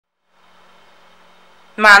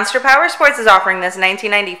Monster Powersports is offering this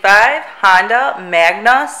 1995 Honda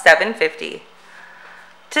Magna 750.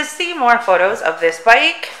 To see more photos of this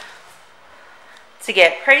bike, to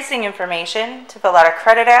get pricing information, to fill out a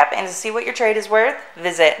credit app, and to see what your trade is worth,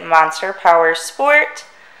 visit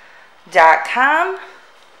monsterpowersport.com.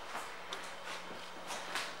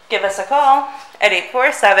 Give us a call at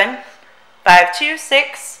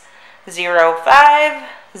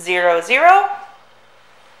 847-526-0500.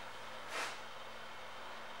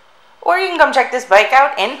 Or you can come check this bike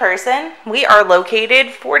out in person. We are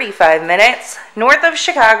located 45 minutes north of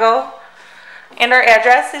Chicago, and our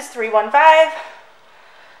address is 315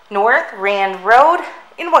 North Rand Road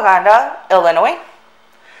in Wauconda, Illinois.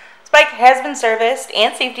 This bike has been serviced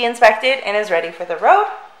and safety inspected and is ready for the road.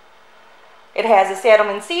 It has a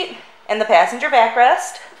saddleman seat and the passenger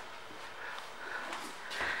backrest.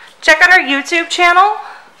 Check out our YouTube channel,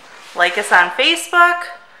 like us on Facebook,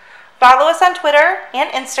 follow us on Twitter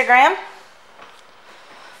and Instagram.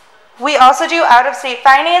 We also do out-of-state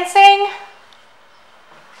financing,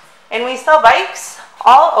 and we sell bikes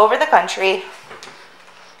all over the country.